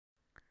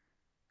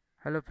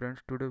Hello friends,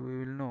 today we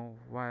will know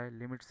why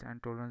limits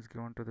and tolerance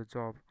given to the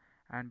job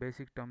and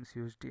basic terms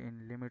used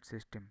in limit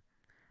system.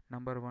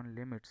 Number 1,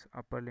 limits,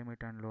 upper limit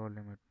and lower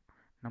limit.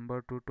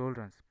 Number 2,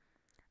 tolerance,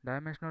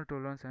 dimensional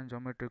tolerance and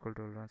geometrical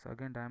tolerance.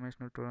 Again,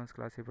 dimensional tolerance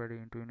classified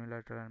into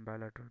unilateral and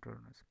bilateral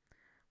tolerance.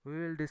 We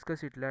will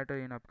discuss it later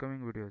in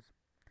upcoming videos.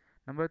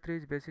 Number 3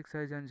 is basic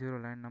size and zero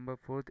line. Number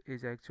 4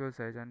 is actual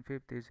size, and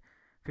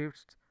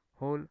fifth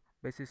whole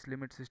basis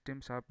limit system,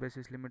 sharp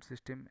basis limit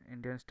system,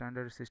 Indian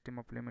standard system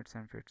of limits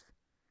and fits.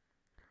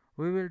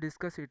 We will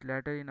discuss it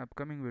later in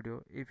upcoming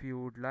video. If you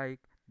would like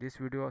this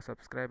video,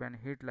 subscribe and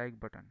hit like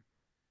button.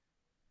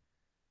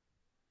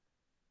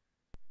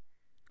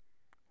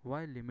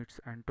 Why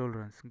limits and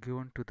tolerance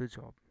given to the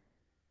job?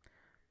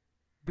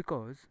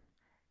 Because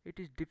it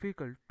is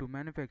difficult to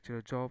manufacture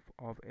a job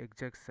of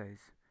exact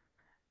size,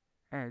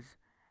 as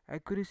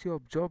accuracy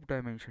of job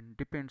dimension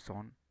depends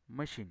on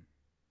machine,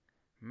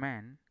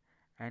 man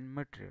and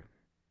material,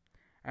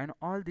 and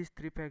all these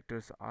three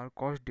factors are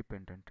cost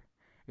dependent.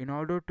 In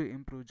order to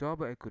improve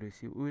job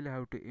accuracy, we will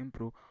have to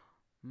improve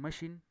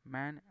machine,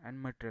 man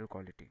and material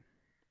quality.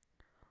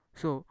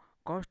 So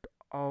cost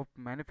of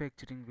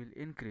manufacturing will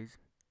increase.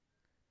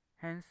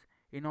 Hence,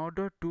 in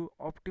order to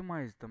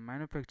optimize the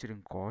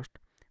manufacturing cost,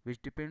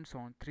 which depends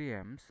on 3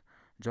 M's,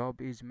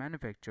 job is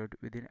manufactured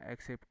within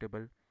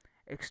acceptable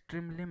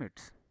extreme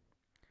limits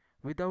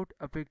without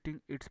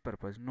affecting its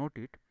purpose. Note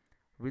it,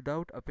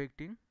 without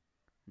affecting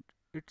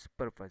its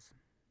purpose.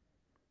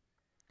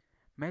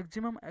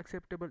 Maximum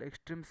acceptable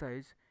extreme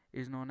size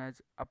is known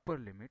as upper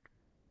limit,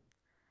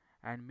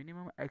 and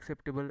minimum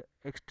acceptable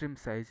extreme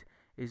size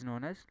is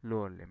known as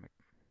lower limit.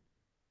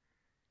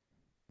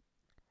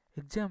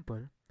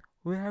 Example,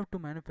 we have to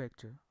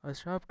manufacture a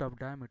shaft of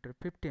diameter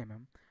 50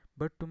 mm,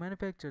 but to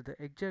manufacture the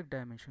exact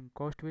dimension,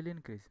 cost will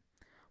increase.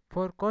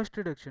 For cost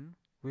reduction,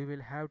 we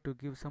will have to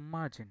give some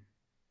margin.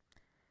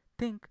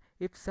 Think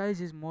if size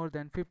is more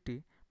than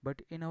 50,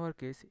 but in our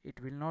case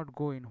it will not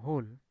go in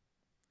whole,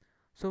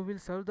 so will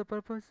serve the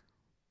purpose?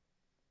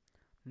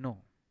 No.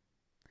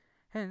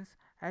 Hence,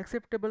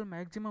 acceptable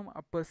maximum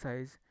upper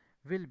size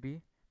will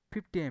be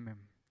 50 mm,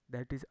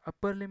 that is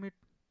upper limit.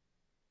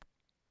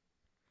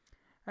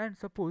 And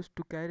suppose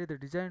to carry the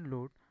design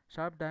load,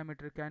 shaft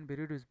diameter can be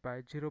reduced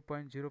by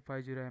 0.050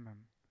 mm.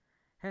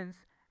 Hence,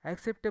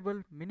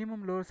 acceptable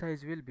minimum load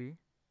size will be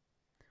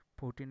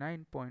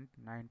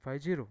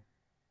 49.950.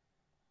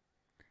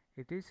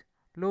 It is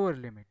lower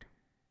limit.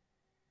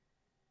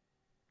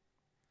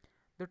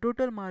 The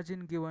total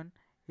margin given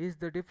is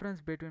the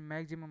difference between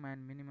maximum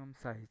and minimum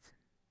size.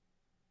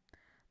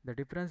 The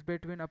difference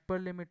between upper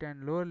limit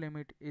and lower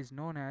limit is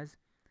known as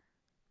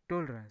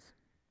tolerance.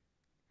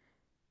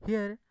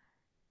 Here,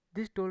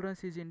 this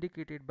tolerance is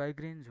indicated by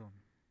green zone.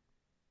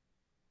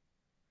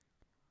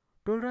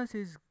 Tolerance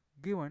is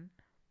given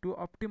to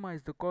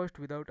optimize the cost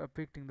without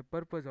affecting the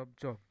purpose of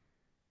job.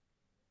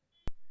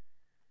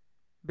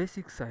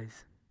 Basic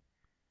size.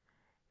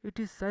 It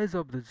is size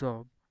of the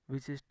job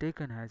which is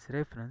taken as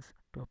reference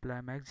to apply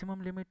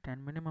maximum limit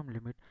and minimum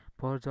limit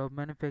for job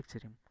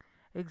manufacturing.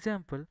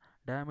 Example,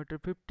 diameter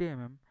 50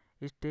 mm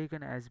is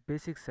taken as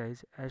basic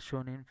size as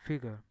shown in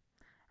figure,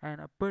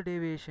 and upper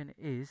deviation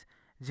is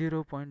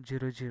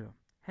 0.00.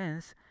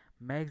 Hence,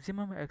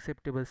 maximum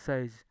acceptable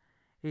size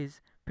is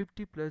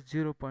 50 plus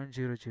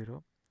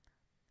 0.00.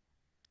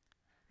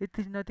 It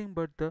is nothing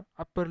but the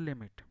upper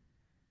limit.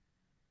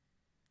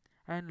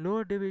 And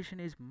lower deviation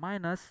is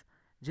minus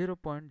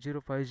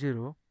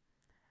 0.050.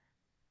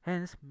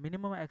 Hence,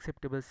 minimum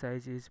acceptable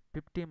size is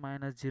 50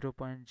 minus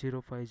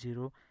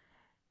 0.050.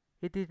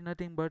 It is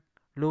nothing but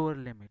lower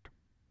limit.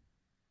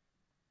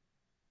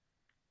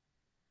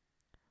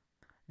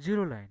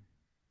 Zero line.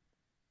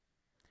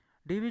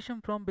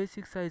 Deviation from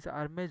basic size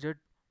are measured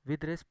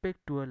with respect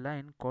to a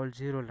line called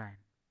zero line.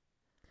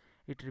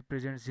 It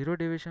represents zero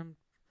deviation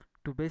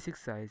to basic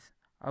size.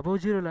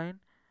 Above zero line,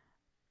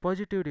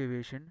 positive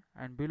deviation,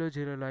 and below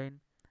zero line,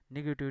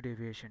 negative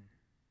deviation.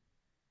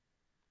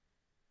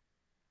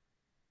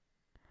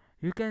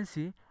 You can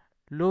see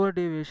lower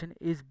deviation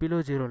is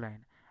below zero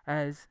line,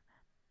 as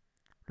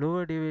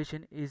lower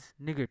deviation is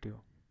negative,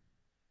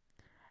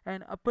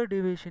 and upper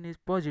deviation is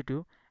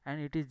positive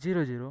and it is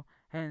 0,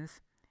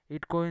 hence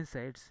it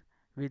coincides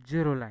with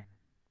zero line.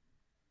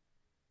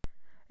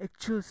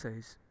 Actual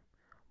size.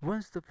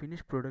 Once the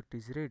finished product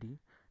is ready,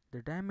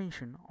 the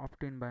dimension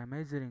obtained by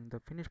measuring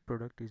the finished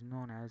product is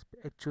known as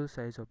actual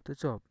size of the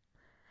job.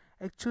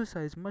 Actual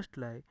size must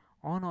lie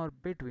on or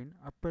between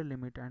upper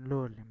limit and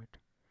lower limit.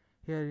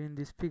 Here in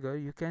this figure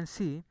you can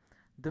see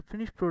the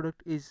finished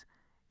product is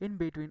in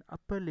between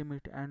upper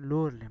limit and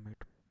lower limit,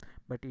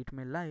 but it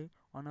may lie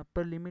on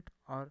upper limit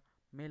or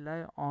may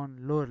lie on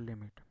lower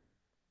limit.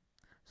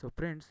 So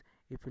friends,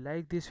 if you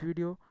like this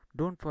video,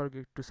 don't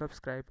forget to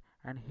subscribe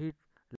and hit